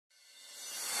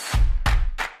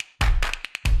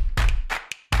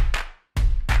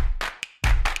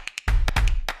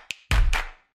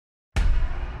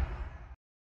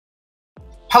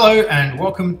Hello and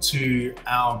welcome to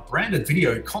our branded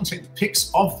video content picks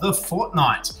of the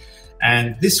fortnight.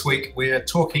 And this week we're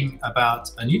talking about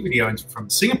a new video from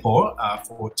Singapore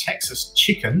for Texas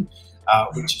chicken,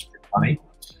 which is pretty funny.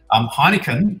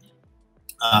 Heineken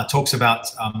talks about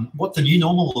what the new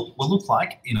normal will look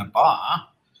like in a bar.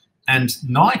 And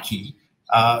Nike,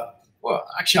 well,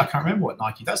 actually I can't remember what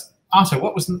Nike does. Arto,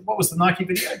 what was the Nike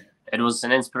video? It was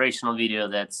an inspirational video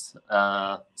that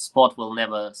sport will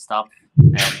never stop,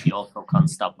 and he also can't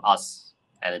stop us.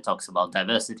 And it talks about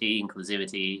diversity,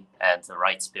 inclusivity, and the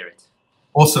right spirit.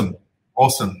 Awesome,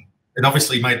 awesome. It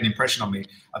obviously made an impression on me.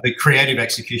 The creative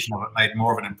execution of it made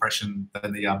more of an impression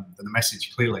than the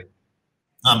message, clearly.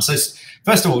 So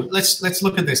first of all, let's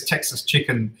look at this Texas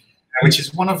chicken, which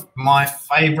is one of my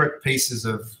favorite pieces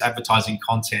of advertising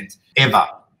content ever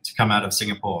to come out of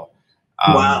Singapore.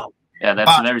 Wow. Yeah,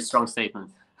 that's a very strong statement.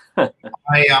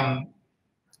 I'm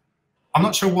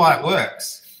not sure why it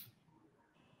works.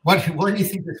 Why do you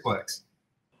think this works?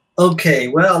 Okay,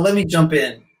 well, let me jump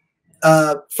in.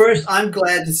 First, I'm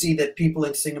glad to see that people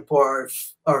in Singapore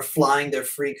are flying their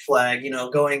freak flag, you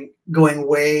know, going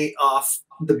way off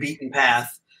the beaten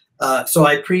path. So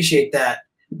I appreciate that.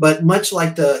 But much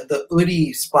like the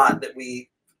Udi spot that we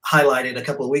highlighted a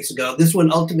couple of weeks ago, this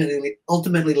one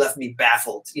ultimately left me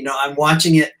baffled. You know, I'm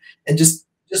watching it and just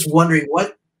wondering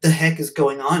what the heck is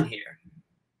going on here.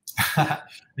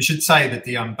 We should say that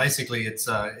the basically it's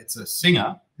a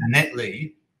singer, Annette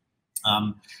Lee,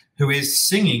 who is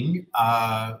singing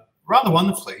rather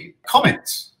wonderfully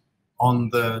comments on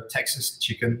the Texas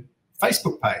Chicken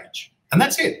Facebook page, and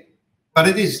that's it. But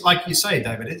it is, like you say,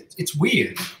 David, it's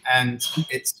weird and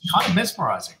it's kind of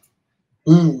mesmerizing.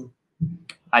 Mm.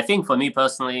 I think for me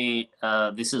personally,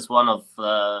 this is one of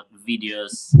the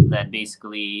videos that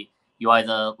basically you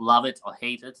either love it or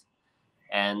hate it,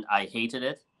 and I hated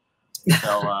it.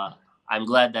 So I'm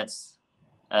glad that's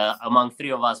among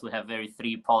three of us, we have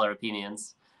three polar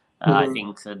opinions. I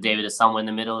think David is somewhere in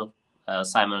the middle.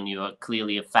 Simon, you are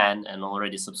clearly a fan and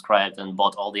already subscribed and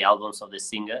bought all the albums of this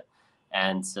singer.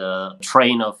 And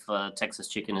train of Texas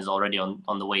Chicken is already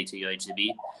on the way to your HDB.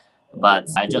 But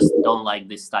I just don't like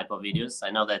this type of videos.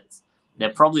 I know that they're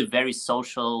probably very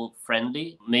social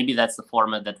friendly. Maybe that's the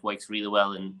format that works really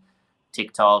well in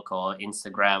TikTok or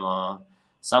Instagram or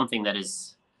something that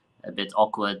is a bit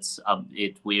awkward, a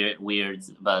bit weird.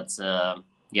 But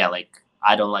yeah, like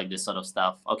I don't like this sort of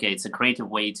stuff. Okay, it's a creative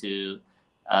way to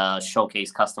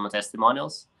showcase customer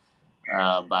testimonials,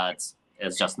 but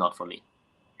it's just not for me.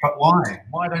 But why?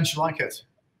 Why don't you like it?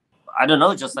 I don't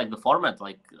know. Just like the format,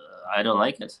 like I don't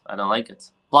like it. I don't like it.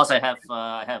 Plus, I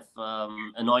have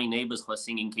annoying neighbors who are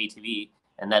singing KTV,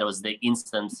 and that was the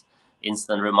instant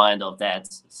reminder of that.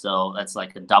 So that's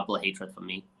like a double hatred for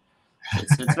me.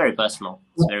 It's very personal.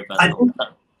 It's very personal.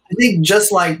 I think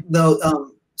just like the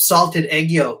salted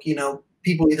egg yolk, you know,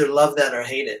 people either love that or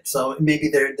hate it. So maybe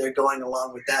they're going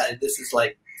along with that. And this is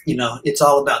like, you know, it's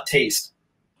all about taste.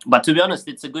 But to be honest,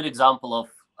 it's a good example of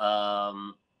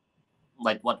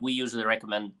like what we usually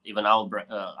recommend, even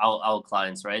our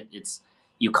clients, right? It's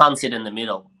you can't sit in the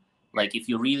middle. Like if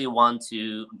you really want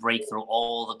to break through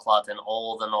all the clutter and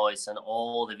all the noise and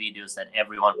all the videos that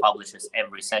everyone publishes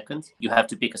every second, you have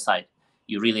to pick a side.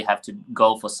 You really have to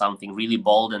go for something really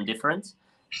bold and different,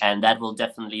 and that will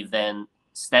definitely then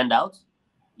stand out.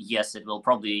 Yes, it will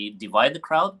probably divide the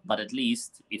crowd, but at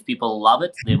least if people love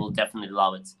it, they will definitely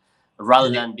love it. Rather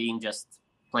than being just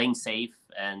playing safe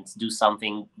and do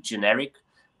something generic,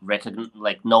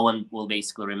 like no one will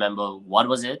basically remember what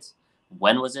was it,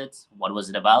 when was it, what was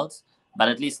it about. But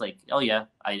at least like, oh yeah,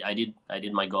 I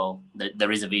did my goal.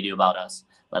 There is a video about us,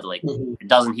 but like it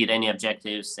doesn't hit any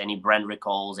objectives, any brand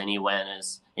recalls, any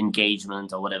awareness,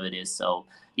 engagement, or whatever it is. So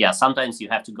yeah, sometimes you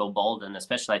have to go bold, and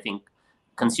especially I think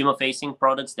consumer-facing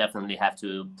products definitely have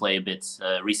to play a bit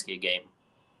risky game.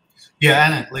 Yeah,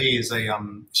 Annette Lee is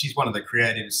she's one of the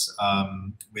creatives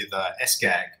with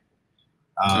SGAG.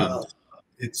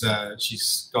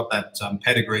 She's got that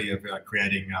pedigree of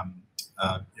creating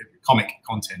comic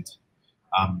content.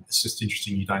 It's just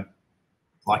interesting you don't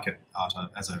like it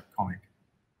as a comic.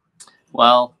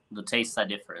 Well, the tastes are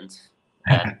different,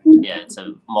 and yeah, it's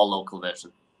a more local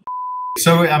version.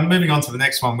 So I'm moving on to the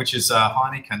next one, which is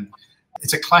Heineken.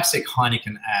 It's a classic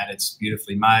Heineken ad. It's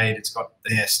beautifully made. It's got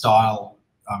their style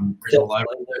written all over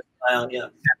it. Yeah.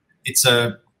 It's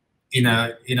in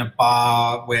a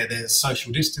bar where there's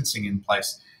social distancing in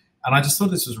place. And I just thought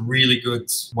this was a really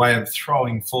good way of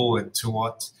throwing forward to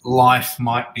what life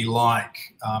might be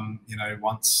like, you know,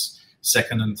 once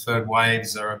second and third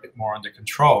waves are a bit more under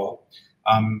control.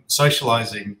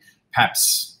 Socializing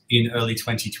perhaps in early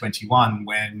 2021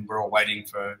 when we're all waiting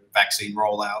for vaccine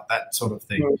rollout, that sort of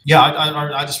thing. Yeah,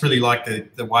 I just really liked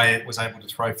the way it was able to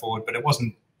throw forward, but it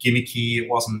wasn't gimmicky. It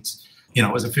wasn't, you know,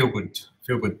 it was a feel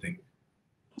good thing.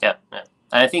 Yeah, yeah.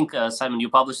 I think, Simon, you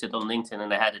published it on LinkedIn,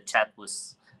 and I had a chat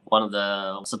with one of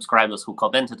the subscribers who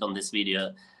commented on this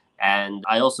video. And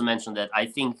I also mentioned that I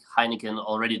think Heineken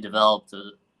already developed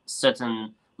a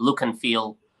certain look and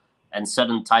feel and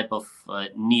certain type of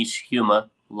niche humor,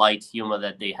 light humor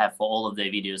that they have for all of their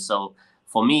videos. So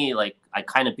for me, like, I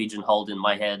kind of pigeonholed in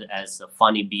my head as a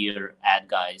funny beer ad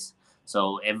guys.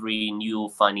 So every new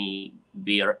funny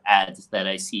beer ad that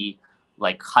I see,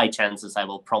 like, high chances I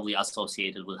will probably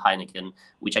associate it with Heineken,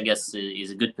 which I guess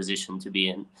is a good position to be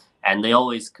in. And they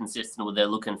always consistent with their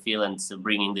look and feel, and so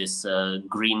bringing this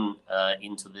green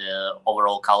into the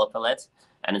overall color palette.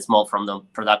 And it's more from the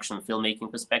production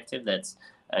filmmaking perspective that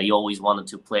you always wanted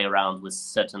to play around with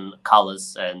certain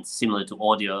colors, and similar to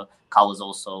audio, colors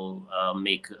also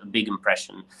make a big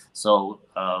impression. So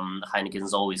Heineken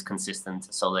is always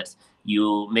consistent, so that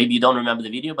maybe you don't remember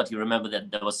the video, but you remember that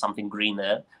there was something green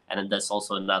there, and that's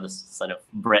also another sort of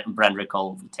brand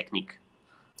recall technique.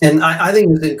 And I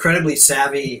think it's incredibly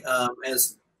savvy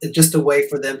as just a way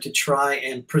for them to try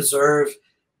and preserve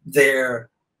their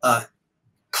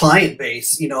client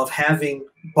base, you know, of having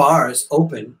bars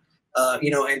open, you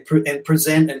know, and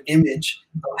present an image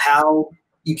of how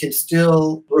you can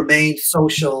still remain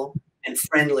social and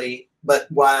friendly, but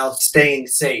while staying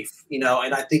safe, you know.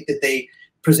 And I think that they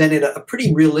presented a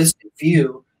pretty realistic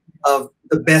view of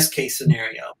the best case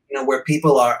scenario, you know, where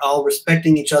people are all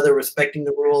respecting each other, respecting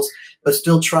the rules, but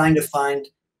still trying to find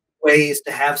ways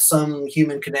to have some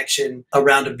human connection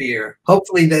around a beer.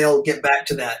 Hopefully they'll get back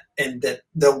to that, and that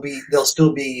there'll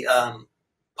still be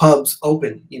pubs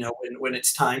open, you know, when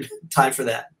it's time for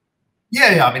that.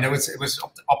 Yeah. I mean, it was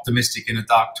optimistic in a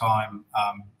dark time,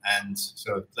 and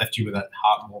sort of left you with that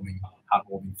heartwarming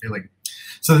feeling.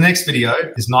 So the next video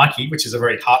is Nike, which is a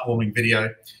very heartwarming video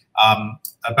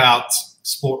about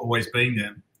sport always being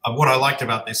there. What I liked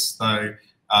about this, though,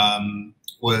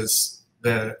 was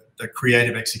the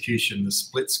creative execution, the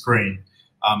split screen.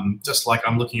 Just like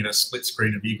I'm looking at a split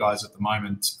screen of you guys at the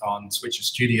moment on Switcher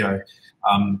Studio.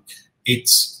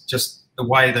 It's just the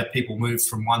way that people move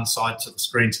from one side to the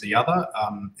screen to the other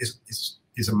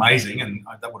is amazing, and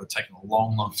that would have taken a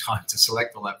long time to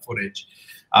select all that footage.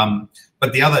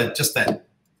 But the other, just that,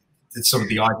 it's sort of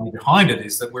the idea behind it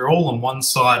is that we're all on one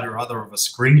side or other of a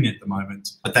screen at the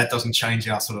moment, but that doesn't change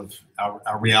our sort of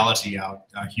our reality, our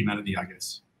humanity, I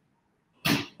guess.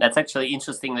 That's actually,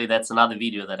 interestingly, that's another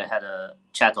video that I had a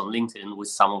chat on LinkedIn with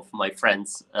some of my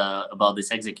friends about this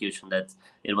execution, that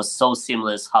it was so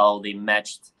seamless how they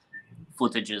matched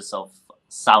footages of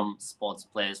some sports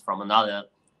players from another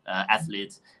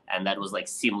athlete, and that was like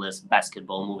seamless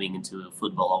basketball moving into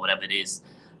football or whatever it is.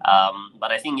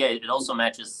 But I think, yeah, it also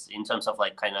matches in terms of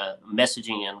like kind of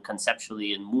messaging and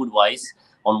conceptually and mood wise.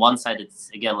 On one side,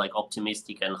 it's again like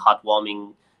optimistic and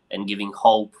heartwarming and giving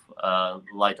hope,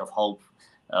 light of hope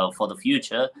for the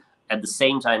future. At the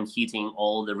same time, hitting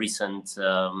all the recent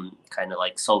kind of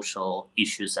like social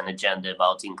issues and agenda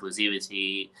about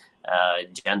inclusivity,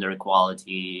 gender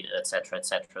equality, etc.,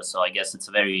 etc. So I guess it's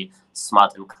a very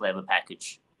smart and clever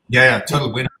package. Yeah,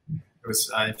 total winner. It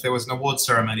was, if there was an award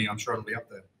ceremony, I'm sure it'll be up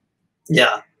there.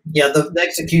 Yeah, the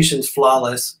execution's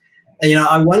flawless. And, you know,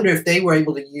 I wonder if they were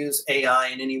able to use AI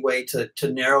in any way to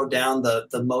narrow down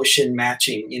the motion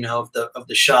matching, you know, of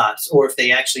the shots, or if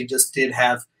they actually just did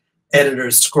have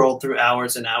editors scroll through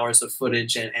hours and hours of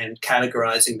footage and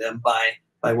categorizing them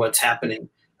by what's happening.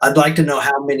 I'd like to know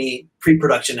how many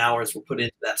pre-production hours were put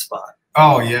into that spot.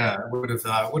 Oh yeah, it would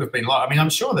have been a lot. I mean, I'm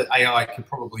sure that AI could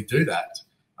probably do that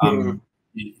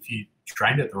if you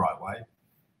trained it the right way.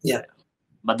 Yeah.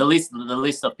 But the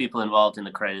list of people involved in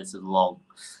the credits is long.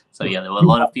 So yeah, there were a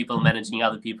lot of people managing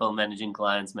other people, managing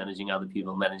clients, managing other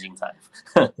people, managing time.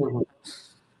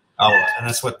 Oh, and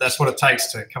that's what it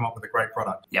takes to come up with a great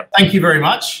product. Yep. Thank you very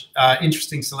much.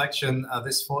 Interesting selection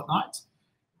this fortnight.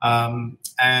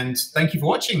 And thank you for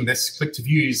watching this Click to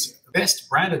View's best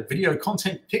branded video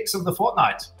content picks of the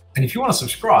fortnight. And if you want to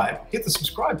subscribe, hit the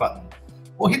subscribe button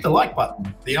or hit the like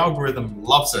button. The algorithm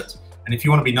loves it. And if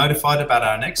you want to be notified about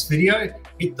our next video,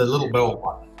 hit the little bell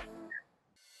button.